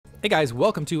Hey guys,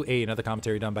 welcome to another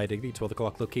commentary done by Diggity. 12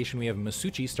 o'clock location. We have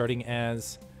Masucci starting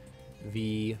as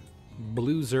the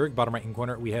blue Zerg, bottom right hand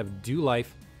corner. We have doLife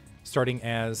starting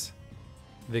as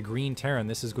the green Terran.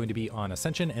 This is going to be on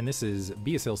Ascension, and this is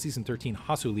BSL Season 13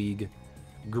 Hasuleague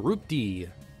Group D.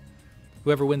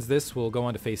 Whoever wins this will go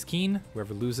on to face Keen.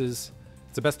 Whoever loses,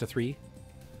 it's a best of 3,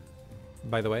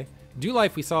 by the way.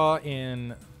 doLife we saw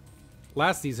in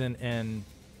last season, and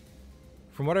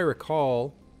from what I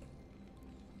recall,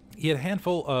 he had a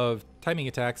handful of timing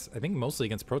attacks, I think mostly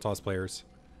against Protoss players,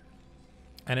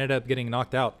 and ended up getting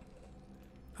knocked out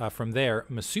from there.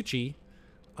 Masucci,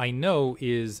 I know,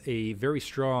 is a very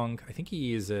strong, I think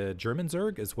he is a German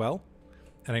Zerg as well,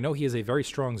 and I know he is a very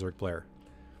strong Zerg player.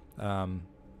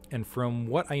 And from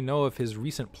what I know of his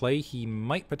recent play, he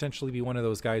might potentially be one of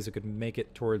those guys who could make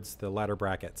it towards the latter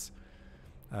brackets.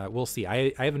 We'll see.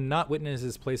 I have not witnessed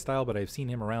his play style, but I've seen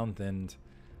him around, and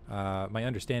my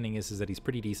understanding is that he's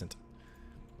pretty decent.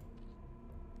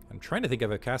 I'm trying to think if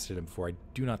I've casted him before. I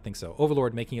do not think so.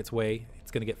 Overlord making its way.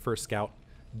 It's going to get first scout.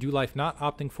 doLife not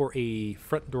opting for a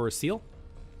front door seal.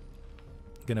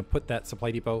 Going to put that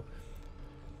supply depot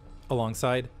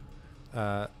alongside.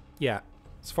 Yeah,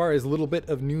 as far as a little bit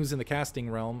of news in the casting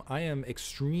realm, I am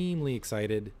extremely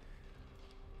excited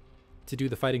to do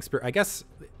the Fighting Spirit. I guess,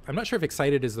 I'm not sure if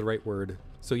excited is the right word.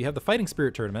 So you have the Fighting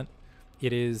Spirit tournament.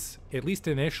 It is, at least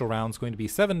in initial rounds, going to be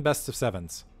 7 best of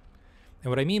 7s. And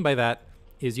what I mean by that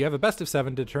is you have a best of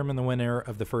 7 to determine the winner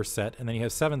of the first set, and then you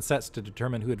have 7 sets to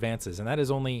determine who advances. And that is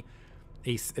only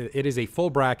it is a full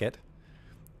bracket.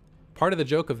 Part of the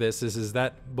joke of this is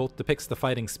that both depicts the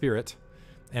Fighting Spirit,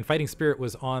 and Fighting Spirit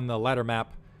was on the ladder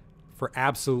map for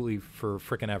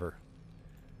frickin' ever.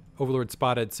 Overlord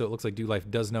spotted, so it looks like doLife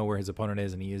does know where his opponent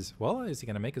is, and he is, well, is he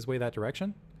going to make his way that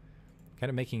direction? Kind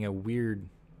of making a weird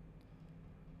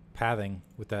pathing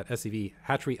with that SCV.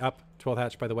 Hatchery up, 12th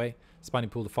hatch, by the way. Spawning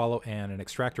pool to follow, and an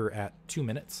extractor at 2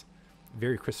 minutes.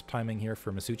 Very crisp timing here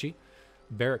for Masucci.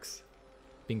 Barracks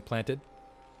being planted.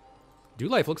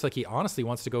 doLife looks like he honestly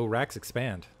wants to go Rax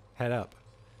expand. Head up.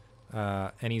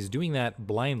 And he's doing that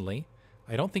blindly.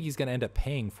 I don't think he's going to end up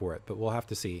paying for it, but we'll have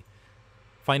to see.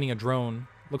 Finding a drone.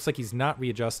 Looks like he's not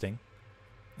readjusting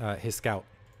his scout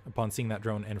upon seeing that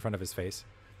drone in front of his face.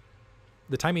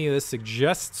 The timing of this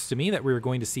suggests to me that we're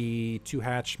going to see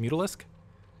 2-hatch Mutalisk.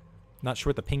 Not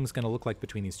sure what the ping's going to look like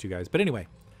between these two guys. But anyway,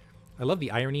 I love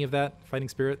the irony of that, Fighting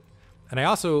Spirit. And I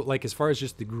also, like, as far as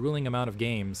just the grueling amount of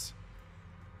games,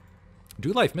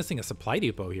 doLife missing a supply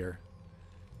depot here.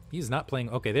 He's not playing...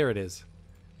 Okay, there it is.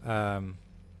 Kind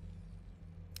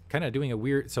of doing a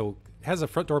weird... So, has a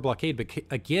front door blockade, but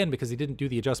again, because he didn't do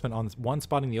the adjustment on 1,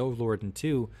 spotting the Overlord, and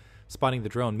 2, spotting the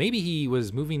drone. Maybe he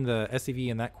was moving the SCV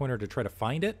in that corner to try to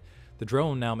find it. The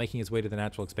drone now making his way to the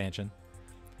natural expansion.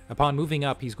 Upon moving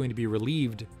up, he's going to be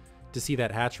relieved to see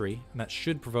that hatchery, and that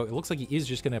should provoke... It looks like he is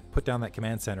just going to put down that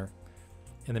command center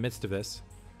in the midst of this.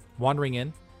 Wandering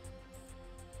in.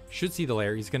 Should see the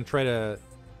lair. He's going to try to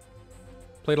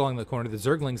play it along the corner. The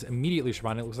Zerglings immediately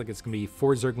respond. It looks like it's going to be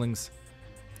 4 Zerglings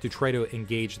to try to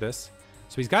engage this.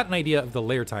 So he's got an idea of the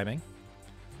lair timing.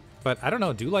 But I don't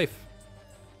know, doLife...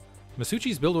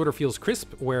 Masucci's build order feels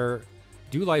crisp, where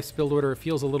doLife's build order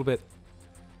feels a little bit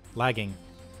lagging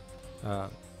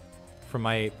from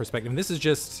my perspective. And this is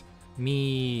just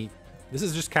me... This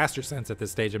is just caster sense at this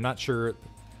stage. I'm not sure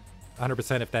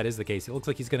 100% if that is the case. It looks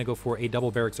like he's going to go for a double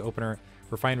barracks opener.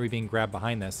 Refinery being grabbed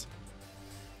behind this.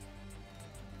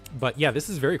 But yeah, this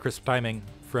is very crisp timing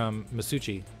from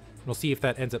Masucci. We'll see if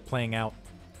that ends up playing out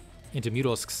into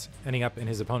Mutalisks ending up in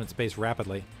his opponent's base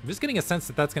rapidly. I'm just getting a sense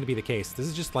that that's going to be the case. This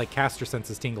is just like caster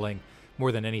senses tingling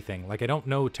more than anything. Like, I don't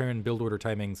know Terran build order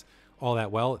timings all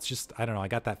that well. It's just, I don't know, I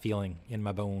got that feeling in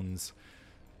my bones.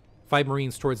 5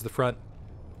 Marines towards the front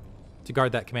to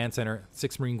guard that command center.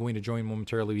 6 Marine going to join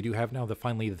momentarily. We do have now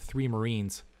finally the 3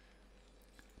 Marines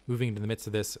moving into the midst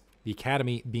of this. The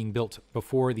Academy being built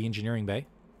before the engineering bay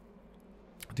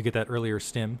to get that earlier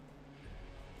stim.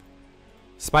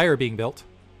 Spire being built.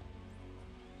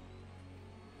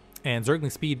 And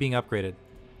Zergling speed being upgraded.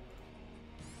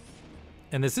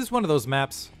 And this is one of those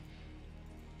maps.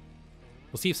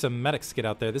 We'll see if some medics get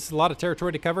out there. This is a lot of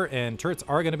territory to cover, and turrets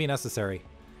are going to be necessary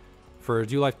for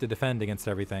doLife to defend against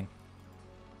everything.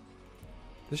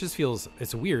 This just feels...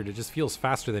 It's weird. It just feels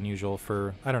faster than usual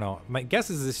for... I don't know. My guess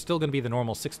is it's still going to be the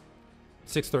normal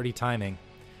 6:30 timing.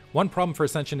 One problem for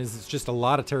Ascension is it's just a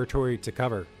lot of territory to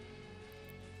cover.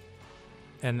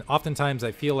 And oftentimes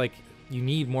I feel like you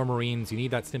need more Marines, you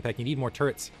need that Stimpak, you need more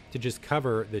turrets to just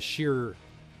cover the sheer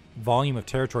volume of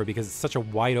territory, because it's such a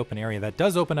wide open area. That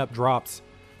does open up drops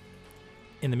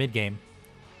in the mid game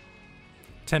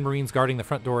 10 Marines guarding the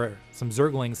front door, some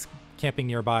Zerglings camping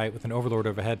nearby with an Overlord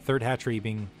overhead, third hatchery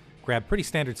being grabbed. Pretty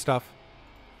standard stuff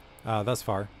thus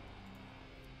far.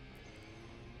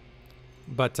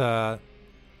 But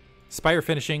Spire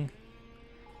finishing.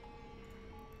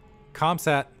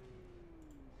 Comsat.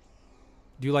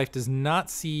 doLife does not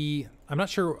see... I'm not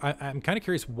sure. I'm kind of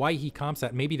curious why he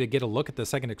Comsat. Maybe to get a look at the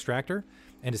second extractor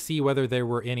and to see whether there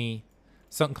were any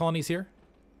sunken colonies here.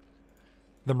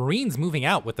 The Marines moving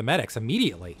out with the medics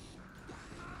immediately.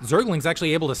 Zergling's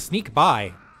actually able to sneak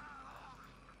by.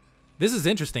 This is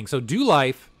interesting. So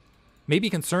doLife may be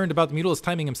concerned about the Mutalisk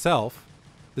timing himself.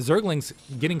 The Zergling's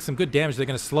getting some good damage. They're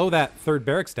going to slow that third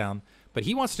barracks down. But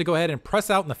he wants to go ahead and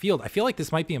press out in the field. I feel like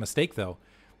this might be a mistake, though.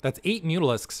 That's 8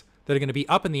 Mutalisks that are going to be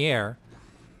up in the air.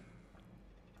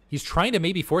 He's trying to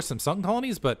maybe force some sunken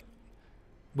colonies, but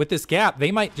with this gap,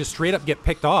 they might just straight up get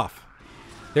picked off.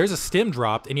 There's a stim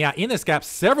dropped, and yeah, in this gap,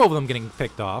 several of them getting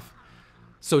picked off.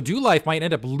 So doLife might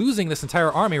end up losing this entire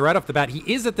army right off the bat. He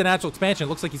is at the natural expansion. It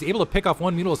looks like he's able to pick off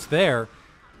 1 Mutalisk there.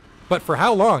 But for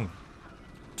how long?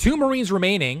 2 Marines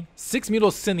remaining, 6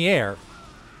 Mutalisks in the air.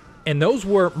 And those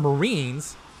were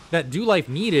Marines that doLife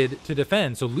needed to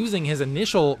defend. So losing his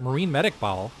initial Marine medic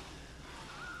ball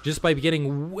just by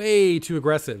getting way too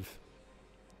aggressive.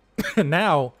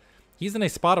 Now, he's in a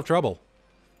spot of trouble.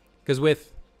 Because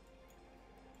with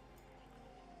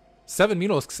 7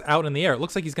 Mutalisks out in the air, it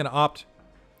looks like he's going to opt.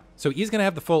 So he's going to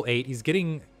have the full 8.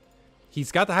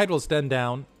 He's got the Hydral's Den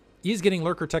down. He's getting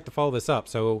Lurker Tech to follow this up.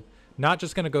 So not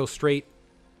just going to go straight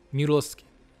Mutalisk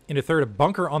into third, a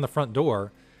bunker on the front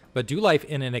door. But doLife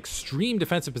in an extreme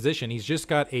defensive position. He's just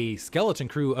got a skeleton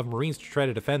crew of Marines to try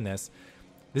to defend this.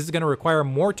 This is going to require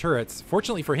more turrets.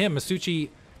 Fortunately for him, masucci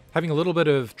having a little bit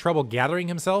of trouble gathering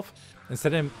himself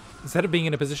instead of being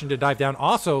in a position to dive down.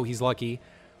 Also, he's lucky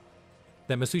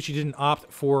that masucci didn't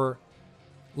opt for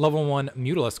level 1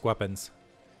 Mutalisk weapons.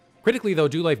 Critically, though,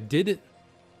 doLife did,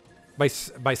 by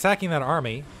sacking that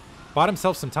army, bought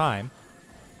himself some time.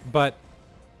 But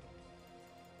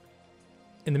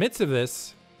in the midst of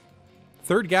this,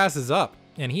 third gas is up,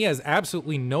 and he has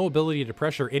absolutely no ability to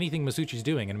pressure anything masucci's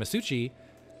doing. And masucci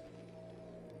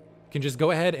can just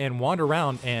go ahead and wander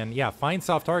around and, yeah, find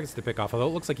soft targets to pick off. Although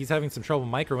it looks like he's having some trouble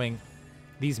microing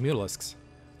these Mutalisks.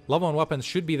 Level 1 weapons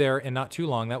should be there in not too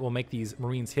long. That will make these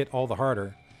Marines hit all the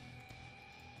harder.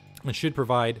 And should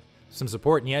provide some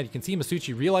support. And yeah, you can see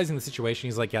masucci realizing the situation.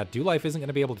 He's like, yeah, doLife isn't going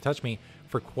to be able to touch me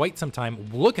for quite some time.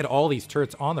 Look at all these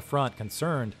turrets on the front,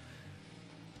 concerned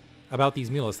about these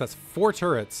Mutalisks. That's 4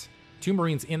 turrets, 2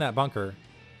 Marines in that bunker.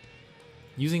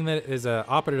 Using that as an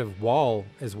operative wall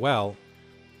as well.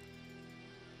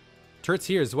 Turrets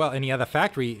here as well. And yeah, the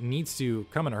factory needs to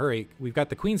come in a hurry. We've got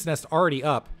the Queen's Nest already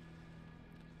up.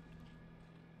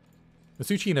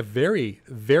 masucci in a very,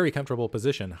 very comfortable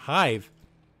position. Hive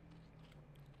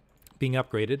being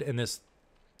upgraded. And this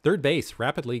third base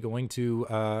rapidly going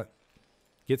to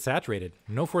get saturated.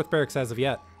 No 4th barracks as of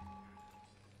yet.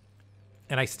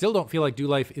 And I still don't feel like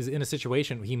doLife is in a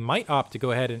situation. He might opt to go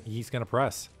ahead and he's going to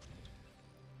press.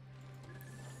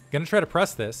 Going to try to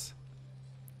press this.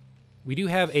 We do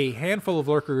have a handful of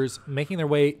lurkers making their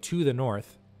way to the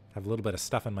north. I have a little bit of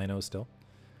stuff in my nose still.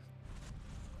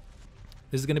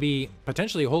 This is going to be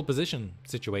potentially a hold position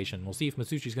situation. We'll see if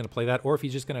masucci's going to play that or if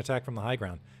he's just going to attack from the high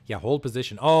ground. Yeah, hold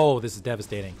position. Oh, this is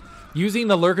devastating. Using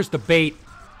the lurkers to bait.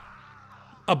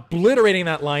 Obliterating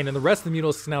that line, and the rest of the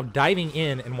Mutalisks now diving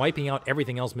in and wiping out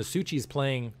everything else. masucci is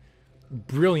playing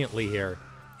brilliantly here.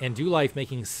 And doLife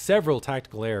making several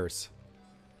tactical errors.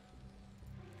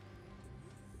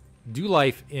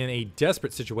 doLife in a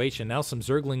desperate situation. Now some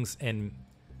Zerglings and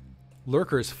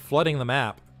Lurkers flooding the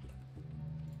map.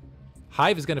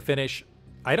 Hive is going to finish.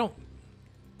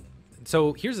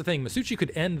 So here's the thing. masucci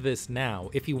could end this now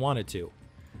if he wanted to.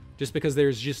 Just because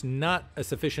there's just not a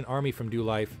sufficient army from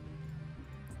doLife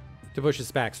to push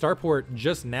this back. Starport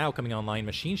just now coming online.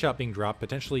 Machine Shop being dropped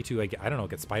potentially to, I don't know,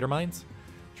 get Spider Mines.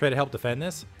 Try to help defend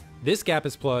this. This gap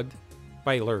is plugged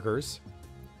by Lurkers.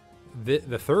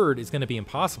 The third is going to be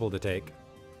impossible to take.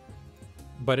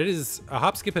 But it is a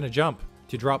hop, skip, and a jump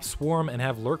to drop Swarm and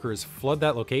have Lurkers flood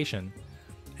that location.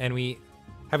 And we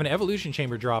have an Evolution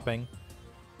Chamber dropping.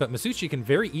 But masucci can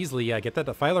very easily get that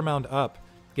Defiler Mound up.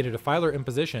 Get a Defiler in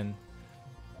position.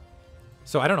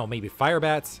 So I don't know, maybe Fire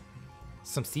Bats.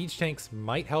 Some Siege Tanks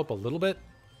might help a little bit.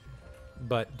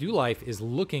 But doLife is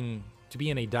looking to be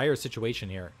in a dire situation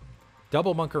here.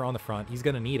 Double bunker on the front. He's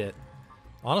going to need it.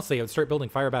 Honestly, I would start building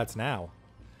Fire Bats now.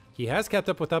 He has kept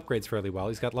up with upgrades fairly well.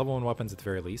 He's got level 1 weapons at the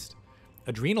very least.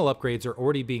 Adrenal upgrades are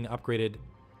already being upgraded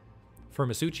for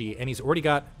masucci, and he's already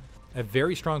got a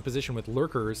very strong position with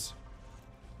Lurkers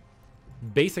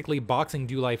basically boxing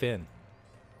doLife in.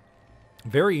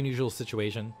 Very unusual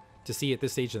situation to see at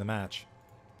this stage of the match.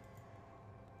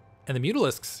 And the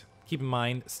Mutalisks, keep in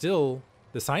mind, still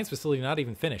the science facility not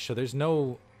even finished, so there's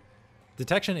no...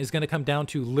 Detection is going to come down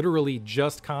to literally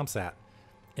just ComSat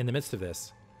in the midst of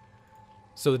this.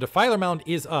 So the Defiler Mound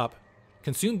is up.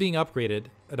 Consume being upgraded.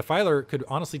 A Defiler could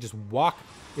honestly just walk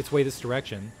its way this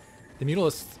direction. The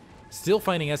Mutalisks still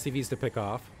finding SCVs to pick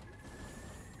off.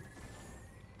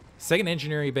 Second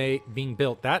Engineering Bay being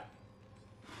built. That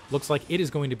looks like it is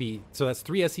going to be... So that's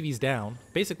 3 SCVs down,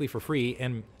 basically for free,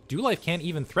 and doLife can't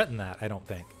even threaten that, I don't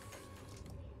think.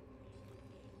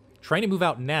 Trying to move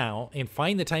out now and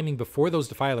find the timing before those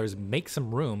Defilers, make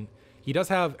some room. He does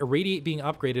have Irradiate being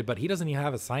upgraded, but he doesn't even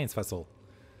have a Science Vessel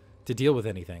to deal with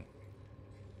anything.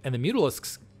 And the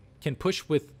Mutalisks can push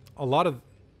with a lot of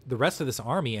the rest of this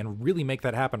army and really make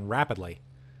that happen rapidly.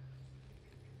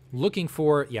 Looking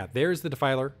for... Yeah, there's the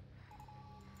Defiler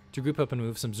to group up and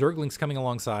move. Some Zerglings coming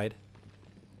alongside.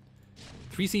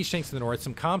 3 Siege Tanks to the north.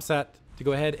 Some ComSat to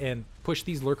go ahead and push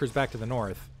these Lurkers back to the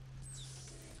north.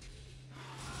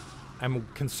 I'm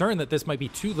concerned that this might be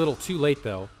too little too late,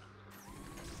 though.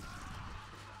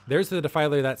 There's the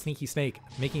Defiler, that sneaky snake,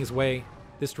 making his way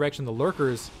this direction. The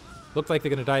Lurkers look like they're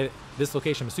going to die at this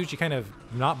location. Masucci kind of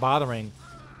not bothering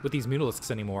with these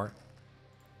Mutalisks anymore.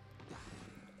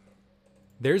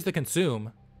 There's the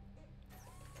Consume.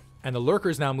 And the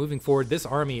Lurkers now moving forward. This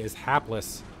army is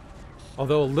hapless.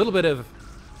 Although a little bit of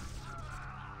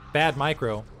bad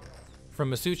micro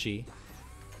from Masucci.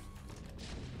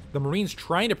 The Marines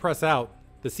trying to press out.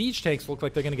 The Siege Tanks look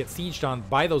like they're going to get sieged on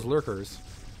by those Lurkers.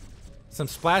 Some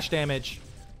splash damage.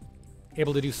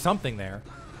 Able to do something there.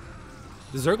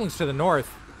 The Zerglings to the north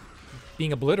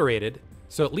being obliterated.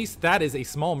 So at least that is a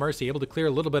small mercy. Able to clear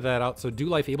a little bit of that out. So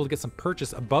doLife able to get some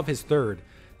purchase above his third.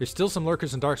 There's still some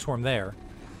Lurkers and Darkswarm there.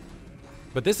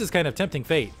 But this is kind of tempting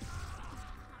fate.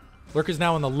 Lurkers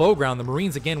now on the low ground. The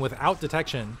Marines again without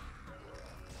detection.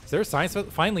 Is there a science...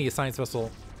 Finally a Science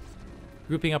Vessel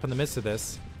grouping up in the midst of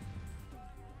this.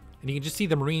 And you can just see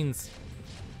the Marines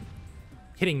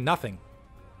hitting nothing.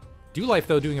 doLife,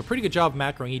 though, doing a pretty good job of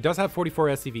macroing. He does have 44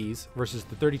 SCVs versus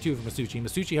the 32 of Masucci.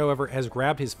 Masucci, however, has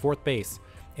grabbed his 4th base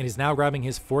and is now grabbing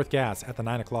his 4th gas at the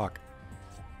 9 o'clock.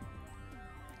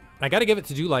 I got to give it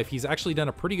to doLife. He's actually done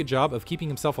a pretty good job of keeping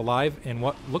himself alive in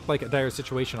what looked like a dire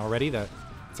situation already. The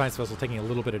Science Vessel taking a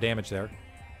little bit of damage there.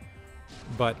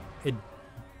 But it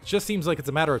just seems like it's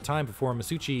a matter of time before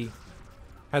Masucci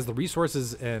has the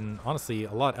resources and, honestly,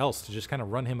 a lot else to just kind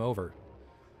of run him over.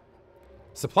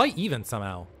 Supply even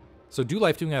somehow. So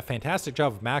doLife doing a fantastic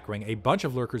job of macroing, a bunch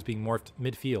of Lurkers being morphed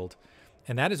midfield.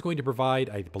 And that is going to provide,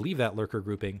 I believe that Lurker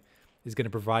grouping is going to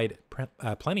provide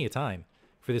plenty of time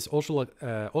for this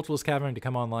Ultralisk Cavern to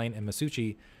come online and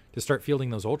Masucci to start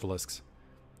fielding those Ultralisks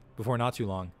before not too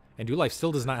long. And doLife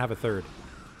still does not have a third.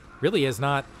 Really is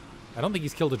not... I don't think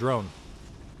he's killed a drone.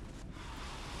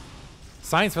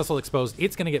 Science Vessel exposed.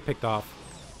 It's going to get picked off.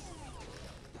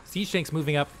 Siege Tanks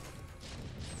moving up.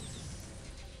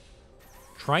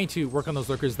 Trying to work on those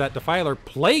Lurkers. That Defiler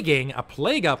plaguing a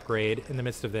Plague upgrade in the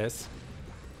midst of this.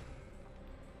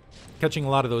 Catching a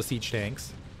lot of those Siege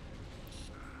Tanks.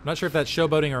 I'm not sure if that's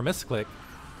showboating or a misclick.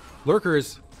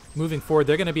 Lurkers moving forward.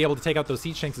 They're going to be able to take out those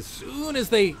Siege Tanks as soon as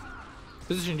they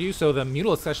position to do so. The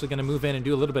Mutalisks actually going to move in and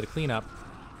do a little bit of cleanup.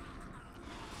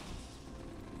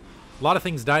 A lot of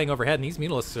things dying overhead, and these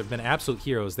Mutalisks have been absolute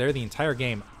heroes. They're the entire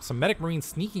game. Some Medic Marines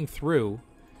sneaking through.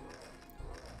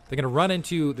 They're going to run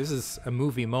into... This is a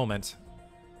movie moment.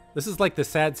 This is like the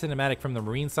sad cinematic from the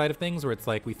Marine side of things, where it's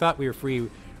like, we thought we were free.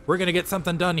 We're going to get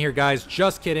something done here, guys.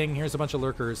 Just kidding. Here's a bunch of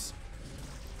Lurkers.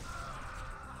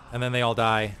 And then they all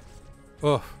die.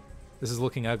 Oh, this is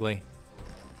looking ugly.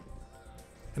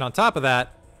 And on top of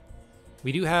that,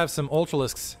 we do have some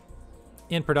Ultralisks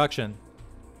in production.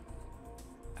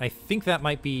 I think that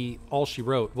might be all she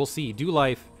wrote. We'll see.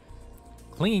 doLife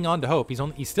clinging on to hope.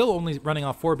 He's still only running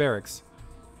off 4 barracks.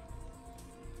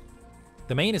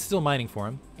 The main is still mining for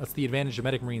him. That's the advantage of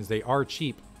Medic Marines. They are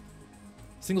cheap.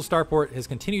 Single Starport has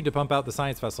continued to pump out the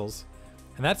Science Vessels.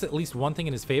 And that's at least one thing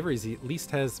in his favor, is he at least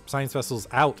has Science Vessels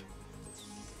out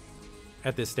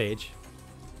at this stage.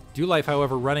 doLife,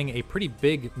 however, running a pretty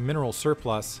big mineral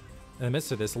surplus in the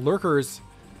midst of this. Lurkers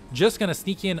just going to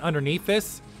sneak in underneath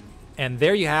this. And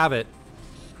there you have it.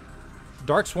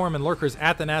 Darkswarm and Lurkers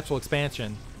at the natural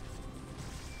expansion.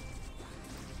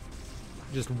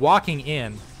 Just walking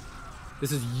in.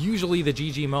 This is usually the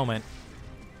GG moment.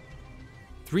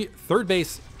 Third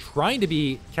base trying to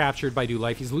be captured by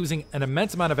doLife. He's losing an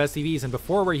immense amount of SCVs, and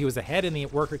before where he was ahead in the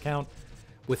worker count,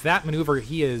 with that maneuver,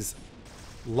 he has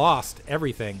lost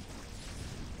everything.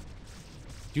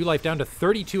 doLife down to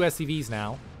 32 SCVs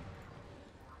now.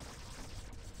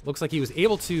 Looks like he was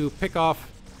able to pick off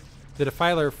the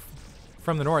Defiler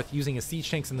from the north using his siege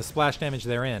tanks and the splash damage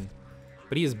therein.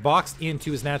 But he is boxed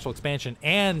into his natural expansion,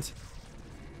 and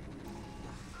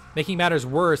making matters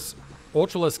worse,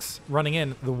 Ultralisks running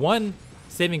in. The one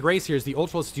saving grace here is the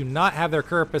Ultralisks do not have their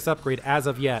Carapace upgrade as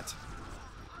of yet.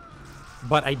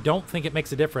 But I don't think it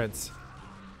makes a difference.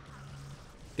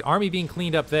 The army being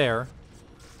cleaned up there.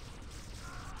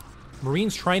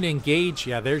 Marines trying to engage.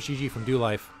 Yeah, there's GG from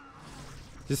doLife.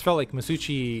 This felt like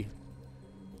masucci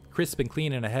crisp and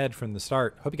clean and ahead from the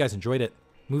start. Hope you guys enjoyed it.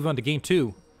 Move on to game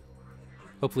 2.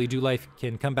 Hopefully doLife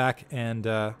can come back and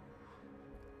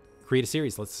create a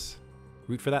series. Let's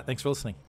root for that. Thanks for listening.